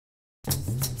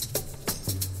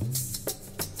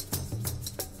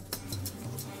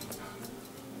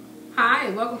Hi,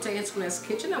 and welcome to Antoinette's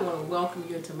Kitchen. I want to welcome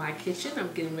you into my kitchen.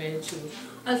 I'm getting ready to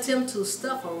attempt to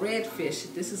stuff a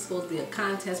redfish. This is supposed to be a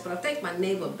contest, but I think my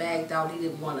neighbor bagged out. He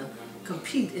didn't want to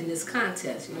compete in this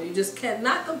contest. You know, you just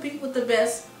cannot compete with the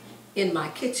best in my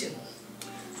kitchen.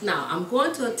 Now, I'm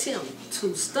going to attempt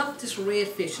to stuff this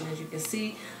redfish, and as you can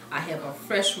see, I have a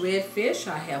fresh redfish.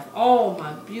 I have all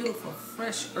my beautiful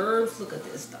fresh herbs. Look at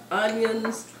this, the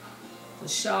onions, the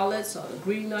shallots or the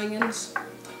green onions,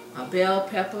 my bell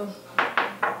pepper,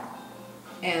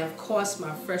 and of course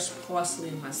my fresh parsley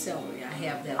and my celery. I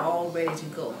have that all ready to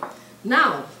go.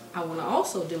 Now, I want to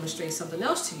also demonstrate something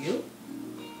else to you.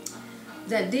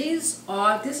 That this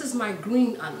is my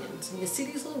green onions. And you see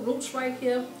these little roots right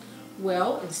here?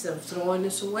 Well, instead of throwing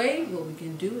this away, what we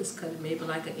can do is cut it maybe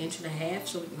like 1.5 inches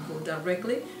so we can go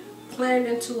directly, plant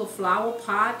it into a flower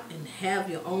pot, and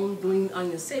have your own green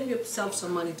onions. Save yourself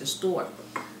some money to store.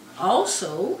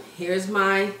 Also, here's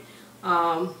my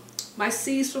my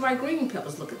seeds for my green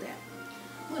peppers. Look at that.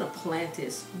 I'm going to plant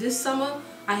this. This summer,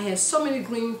 I had so many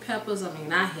green peppers. I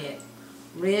mean, I had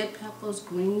red peppers,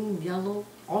 green, yellow,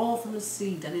 all from the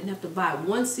seed. I didn't have to buy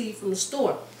one seed from the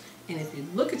store. And if you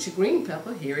look at your green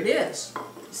pepper, here it is.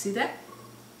 You see that?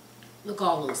 Look,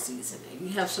 all those seeds in there.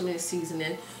 You have so many seeds in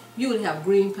there. You would have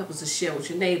green peppers to share with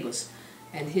your neighbors.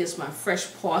 And here's my fresh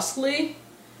parsley.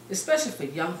 Especially for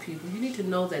young people, you need to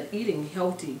know that eating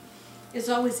healthy is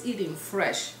always eating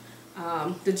fresh.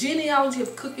 The genealogy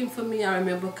of cooking for me, I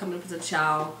remember coming up as a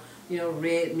child, you know,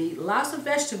 red meat, lots of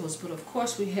vegetables, but of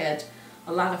course we had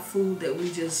a lot of food that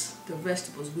the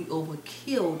vegetables we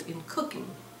overkilled in cooking.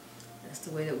 That's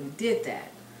the way that we did that.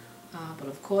 But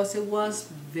of course it was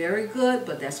very good,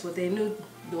 but that's what they knew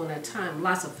during that time.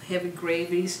 Lots of heavy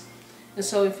gravies. And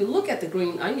so if you look at the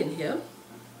green onion here,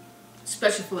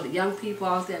 especially for the young people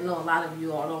out there, I know a lot of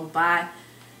you all don't buy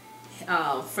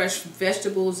fresh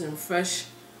vegetables and fresh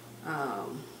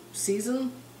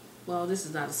season. Well, this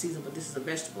is not a season, but this is a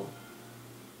vegetable.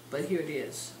 But here it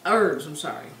is. Herbs, I'm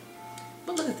sorry.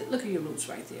 But look at your roots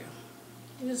right there.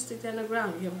 You just stick that in the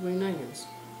ground. You have green onions.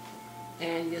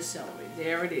 And your celery.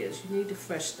 There it is. You need the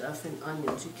fresh stuff and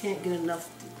onions. You can't get enough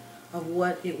of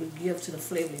what it would give to the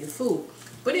flavor of your food.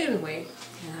 But anyway,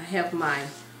 I have my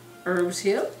herbs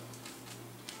here.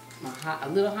 A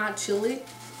little hot chili,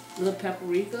 a little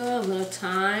paprika, a little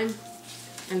thyme,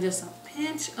 and just a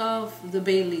pinch of the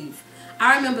bay leaf.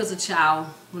 I remember as a child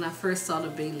when I first saw the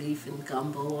bay leaf in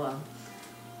gumbo or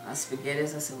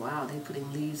spaghettis, I said, wow, they're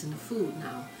putting leaves in the food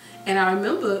now. And I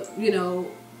remember, you know,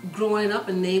 growing up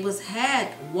and neighbors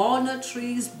had walnut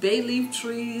trees, bay leaf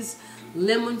trees,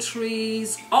 lemon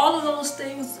trees, all of those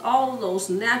things, all of those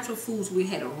natural foods we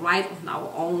had right on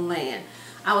our own land.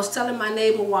 I was telling my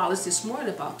neighbor Wallace this morning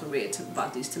about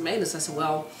these tomatoes. I said,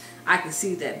 well, I can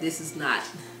see that this is not,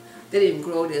 they didn't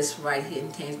grow this right here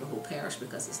in Tangipahoa Parish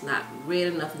because it's not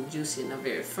red enough and juicy and not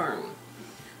very firm.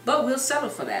 But we'll settle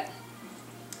for that.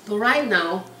 But right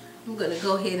now, I'm going to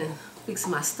go ahead and fix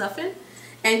my stuffing.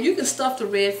 And you can stuff the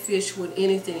redfish with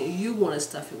anything you want to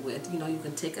stuff it with. You know, you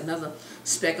can take another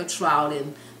speck of trout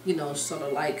and, you know, sort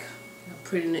of like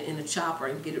put it in the chopper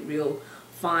and get it real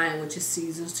fine with your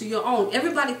seasons to your own.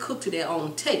 Everybody cook to their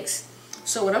own taste.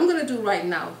 So what I'm going to do right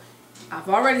now, I've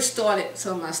already started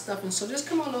some of my stuffing, so just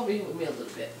come on over here with me a little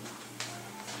bit.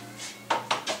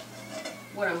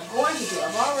 What I'm going to do,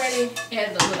 I've already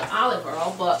added a little olive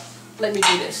oil, but let me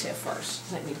do this here first.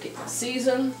 Let me get my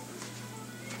season.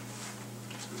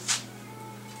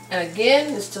 And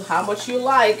again, it's to how much you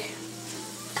like.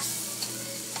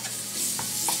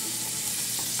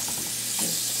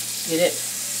 Just get it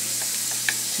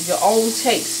to your own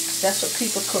taste. That's what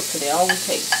people cook, to their own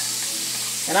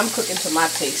taste. And I'm cooking to my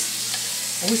taste.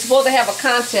 And we're supposed to have a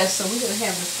contest, so we're going to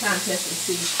have this contest and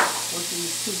see what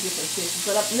these two different fishes.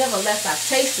 But nevertheless, I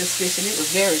taste this fish and it was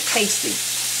very tasty.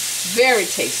 Very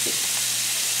tasty.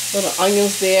 Little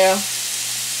onions there.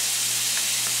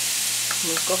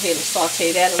 Let's go ahead and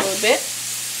saute that a little bit.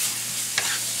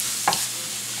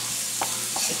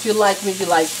 If you like me, you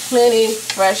like plenty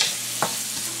fresh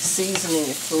seasoning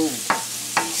your food.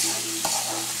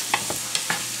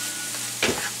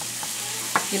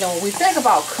 You know, when we think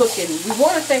about cooking, we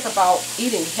want to think about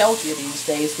eating healthier these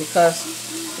days because,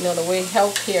 you know, the way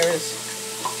healthcare is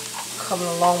coming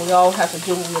along, we all have to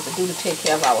do what we have to do to take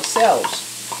care of ourselves.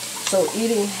 So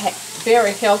eating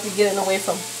very healthy, getting away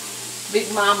from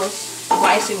Big Mama's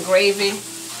rice and gravy.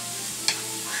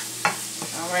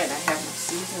 Alright, I have my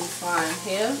seasoned fine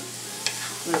here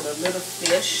with a little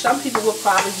fish. Some people will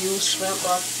probably use shrimp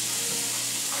or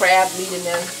crab meat in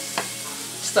their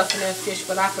stuff in their fish,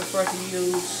 but I prefer to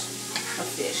use a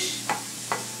fish.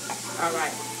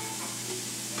 Alright.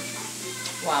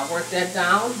 While I work that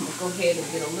down, I'm going to go ahead and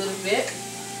get a little bit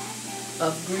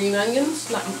of green onions.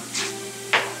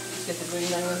 Let's get the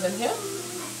green onions in here.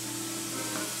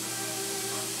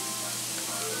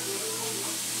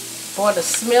 Boy, the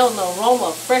smell and the aroma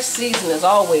of fresh seasoning is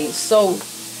always so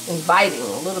inviting.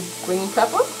 A little green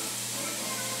pepper.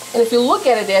 And if you look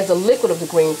at it, there's the liquid of the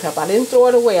green pepper. I didn't throw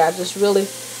it away. I just really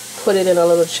put it in a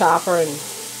little chopper and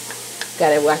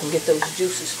got it where I can get those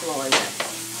juices flowing.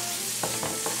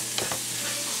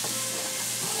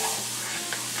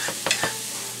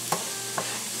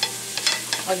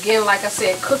 Again, like I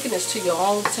said, cooking is to your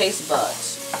own taste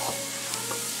buds.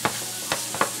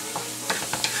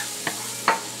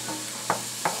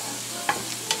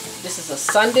 This is a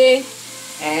Sunday,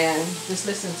 and just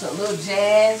listen to a little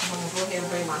jazz. I'm going to go ahead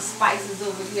and bring my spices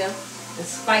over here and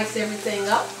spice everything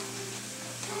up.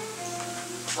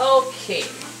 Okay.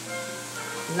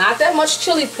 Not that much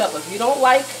chili pepper. If you don't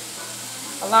like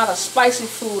a lot of spicy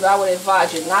food, I would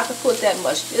advise you not to put that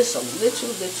much. Just a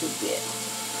little bit.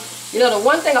 You know, the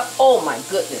one thing, oh my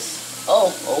goodness.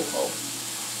 Oh.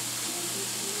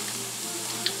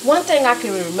 One thing I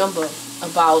can remember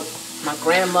about my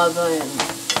grandmother and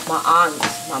my aunt,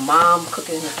 my mom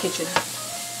cooking in the kitchen,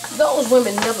 those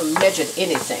women never measured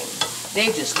anything. They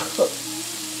just cooked.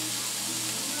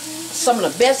 Some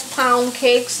of the best pound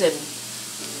cakes and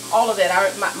all of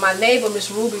that. My neighbor,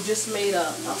 Miss Ruby, just made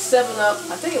a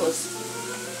 7-Up, I think it was,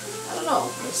 I don't know,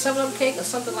 a 7-Up cake or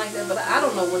something like that, but I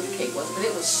don't know what the cake was, but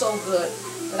it was so good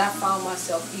that I found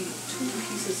myself eating 2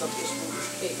 pieces of Miss Ruby's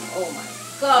cake. Oh my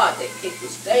God, that cake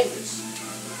was dangerous.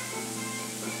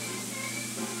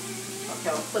 Okay,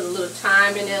 I'll put a little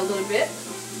thyme in there a little bit.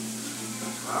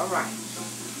 Alright.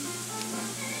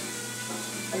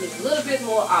 I need a little bit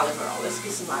more olive oil. Let's get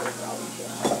some olive oil in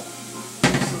here.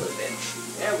 Just a little bit.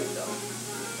 There we go.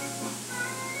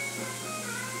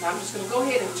 Now I'm just going to go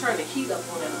ahead and turn the heat up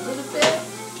on it a little bit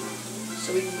so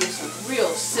we can get some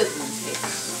real sizzling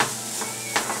taste.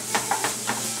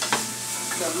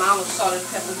 The amount of salt and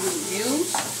pepper you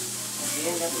use,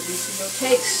 again, that will be to your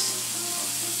taste.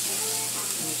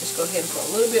 Just go ahead and put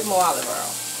a little bit more olive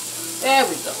oil. There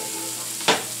we go.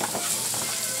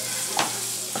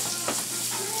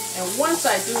 And once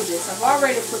I do this, I've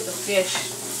already put the fish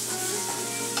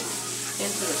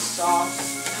into the sauce,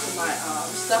 into my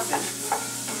stuffing.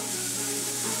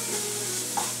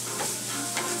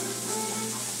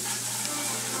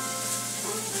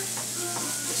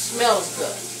 It smells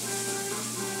good.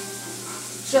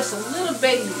 Just a little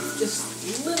bay leaf, just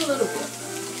a little bit.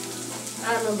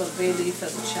 I remember bay leaf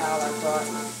as a child. I thought it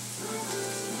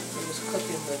was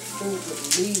cooking with food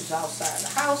with leaves outside the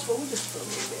house, but we just put a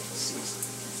little bit of seasoning.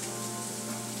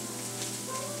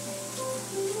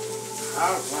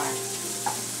 Alright.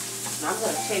 Now I'm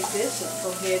going to take this and go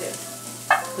ahead and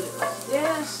put it like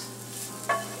this.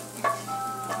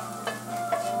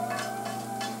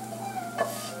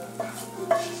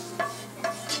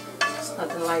 It's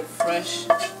nothing like fresh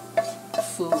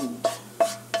food.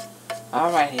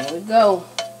 Alright, here we go.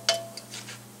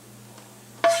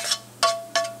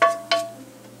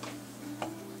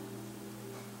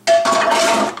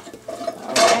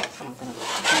 Alright, I'm going to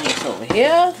put this over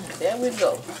here. There we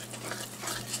go.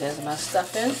 There's my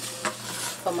stuffing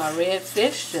for my red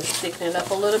fish. Just thicken it up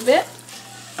a little bit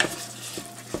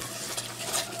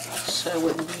so it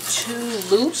wouldn't be too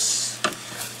loose.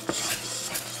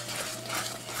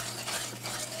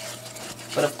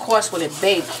 But of course, when it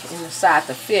bakes inside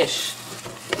the fish,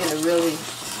 it'll really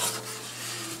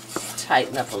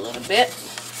tighten up a little bit.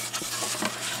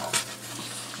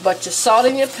 But your salt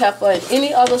and your pepper and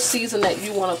any other season that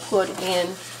you want to put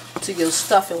in to your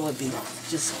stuffing would be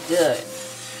just good.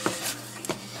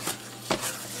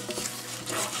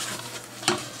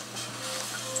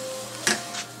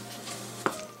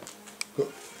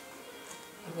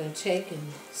 I'm going to take and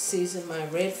season my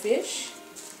red fish.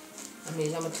 I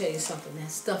mean, I'm going to tell you something.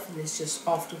 That stuffing is just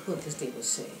off the hook, as they would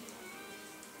say.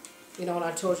 You know, when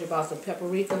I told you about the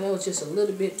paprika, that was just a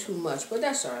little bit too much. But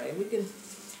that's all right. We can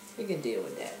deal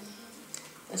with that.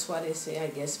 That's why they say, I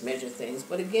guess, measure things.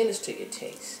 But again, it's to your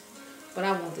taste. But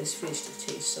I want this fish to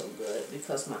taste so good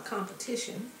because my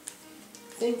competition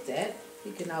think that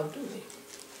he can outdo me.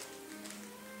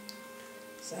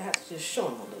 So I have to just show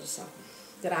him a little something.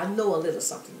 That I know a little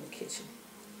something in the kitchen.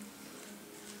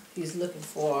 He's looking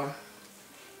for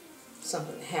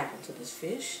something to happen to this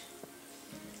fish.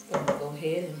 I'm going to go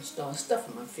ahead and start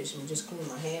stuffing my fish. I'm just clean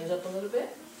my hands up a little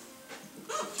bit.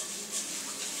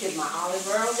 Get my olive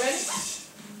oil ready.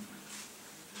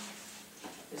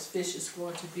 This fish is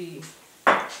going to be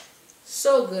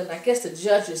so good. I guess the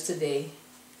judges today,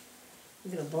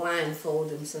 we're going to blindfold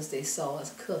them since they saw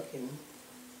us cook. And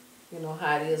You know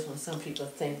how it is when some people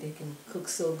think they can cook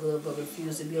so good but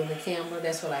refuse to be on the camera.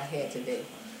 That's what I had today.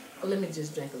 But let me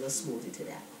just drink a little smoothie to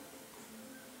that.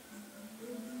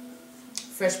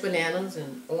 Fresh bananas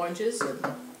and oranges and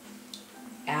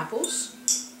apples.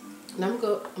 And I'm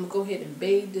gonna go ahead and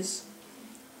bathe this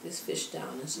fish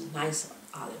down in some nice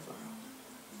olive oil.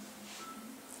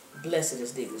 Blessed,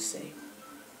 as they would say.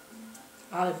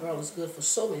 Olive oil is good for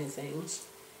so many things.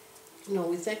 You know,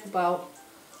 we think about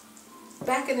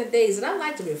back in the days, and I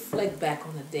like to reflect back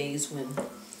on the days when,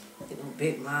 you know,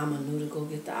 Big Mama knew to go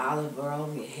get the olive oil.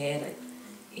 We had an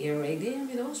earache. Damn,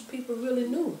 you know, those people really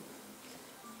knew.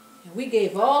 And we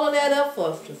gave all of that up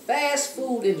for the fast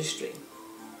food industry.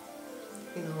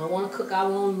 You know, I want to cook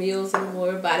our own meals anymore.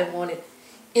 Everybody want it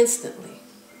instantly.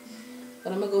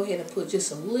 But I'm going to go ahead and put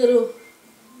just a little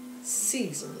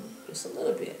seasoning. Just a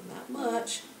little bit, not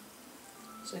much.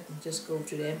 So I can just go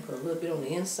through that and put a little bit on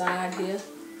the inside here.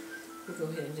 I'll go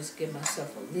ahead and just give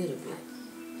myself a little bit.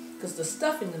 Because the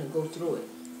stuffing is going to go through it.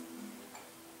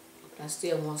 But I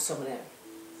still want some of that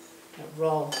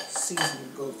raw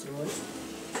seasoning to go through it.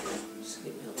 Just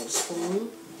give me a little spoon.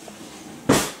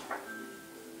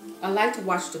 I like to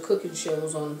watch the cooking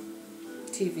shows on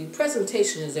TV.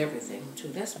 Presentation is everything, too.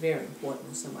 That's very important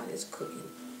when somebody is cooking.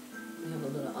 You have a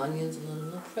little onions, a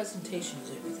little presentation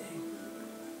is everything.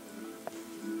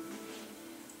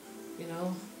 You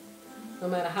know, no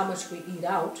matter how much we eat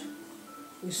out,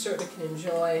 we certainly can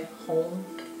enjoy home,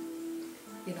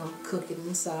 you know, cooking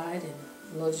inside and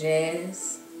a little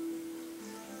jazz.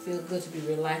 Feel good to be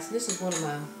relaxed. This is one of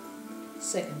my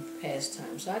second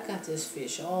pastimes. So I got this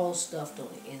fish all stuffed on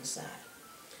the inside.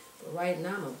 But right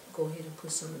now I'm going to go ahead and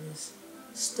put some of this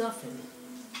stuffing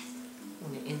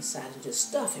on the inside and just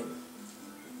stuff him.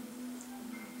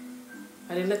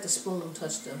 I didn't let the spoon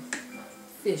touch the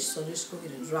fish, so just go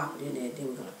ahead and drop it in there and then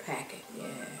we're going to pack it.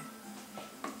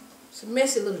 Yeah. It's a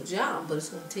messy little job, but it's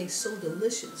going to taste so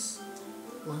delicious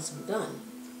once I'm done.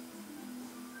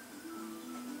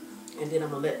 And then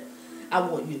I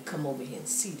want you to come over here and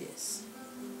see this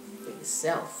for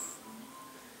yourself.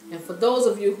 And for those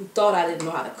of you who thought I didn't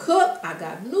know how to cook, I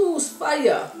got news for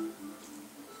you.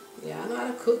 Yeah, I know how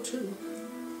to cook too.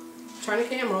 Turn the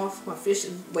camera off. My fish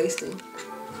is wasting.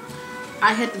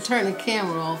 I had to turn the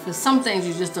camera off. There's some things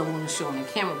you just don't want to show on the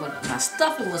camera, but my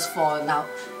stuffing was falling out,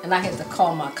 and I had to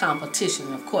call my competition.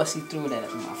 And of course, he threw that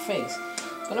in my face.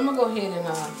 But I'm going to go ahead and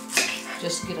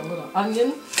just get a little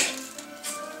onion.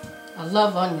 I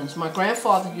love onions. My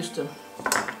grandfather used to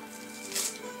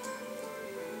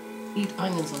eat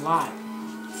onions a lot.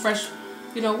 Fresh.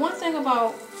 You know, one thing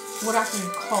about what I can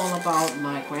recall about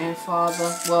my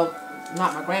grandfather, well,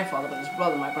 not my grandfather, but his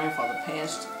brother, my grandfather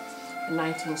passed in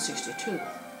 1962.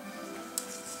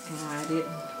 And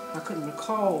I couldn't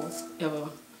recall ever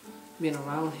being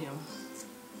around him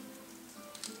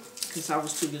because I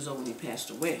was 2 years old when he passed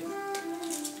away.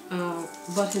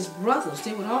 But his brothers,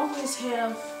 they would always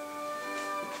have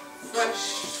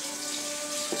fresh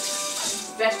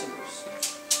vegetables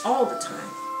all the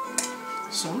time.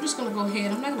 So I'm just going to go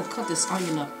ahead. I'm not going to cut this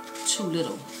onion up too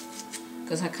little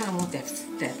because I kind of want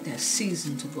that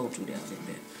season to go through there a little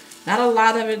bit. Not a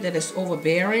lot of it that is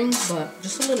overbearing, but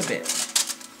just a little bit.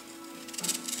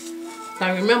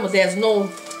 Now remember, there's no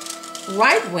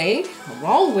right way, a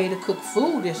wrong way to cook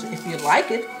food if you like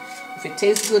it. If it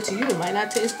tastes good to you, it might not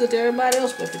taste good to everybody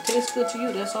else, but if it tastes good to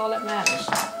you, that's all that matters.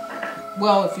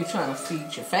 Well, if you're trying to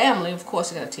feed your family, of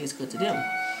course it got to taste good to them.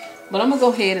 But I'm going to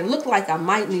go ahead and look like I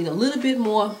might need a little bit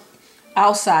more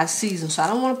outside season, so I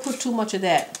don't want to put too much of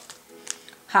that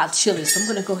hot chili. So I'm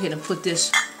going to go ahead and put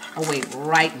this away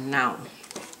right now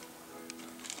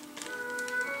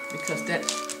because that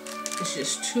is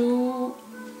just too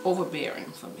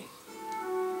overbearing for me.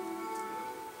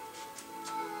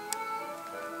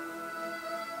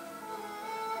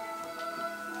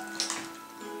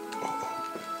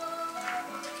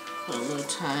 Put a little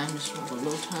time, just put a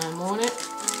little time on it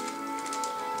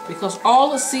because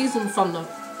all the season from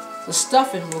the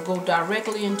stuffing will go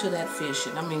directly into that fish,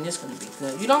 and I mean it's going to be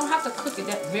good. You don't have to cook it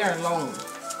that very long.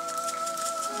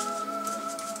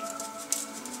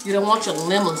 You don't want your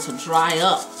lemons to dry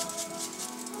up.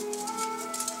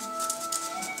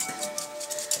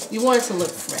 You want it to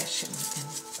look fresh and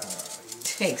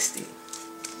tasty.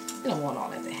 You don't want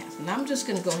all that to happen. Now I'm just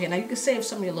going to go ahead. Now you can save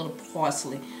some of your little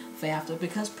parsley for after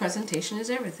because presentation is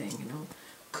everything, you know.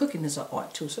 Cooking is an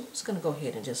art too. So I'm just going to go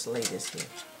ahead and just lay this here.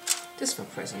 Just for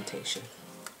presentation.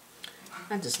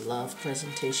 I just love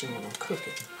presentation when I'm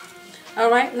cooking.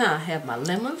 Alright, now I have my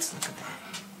lemons. Look at that.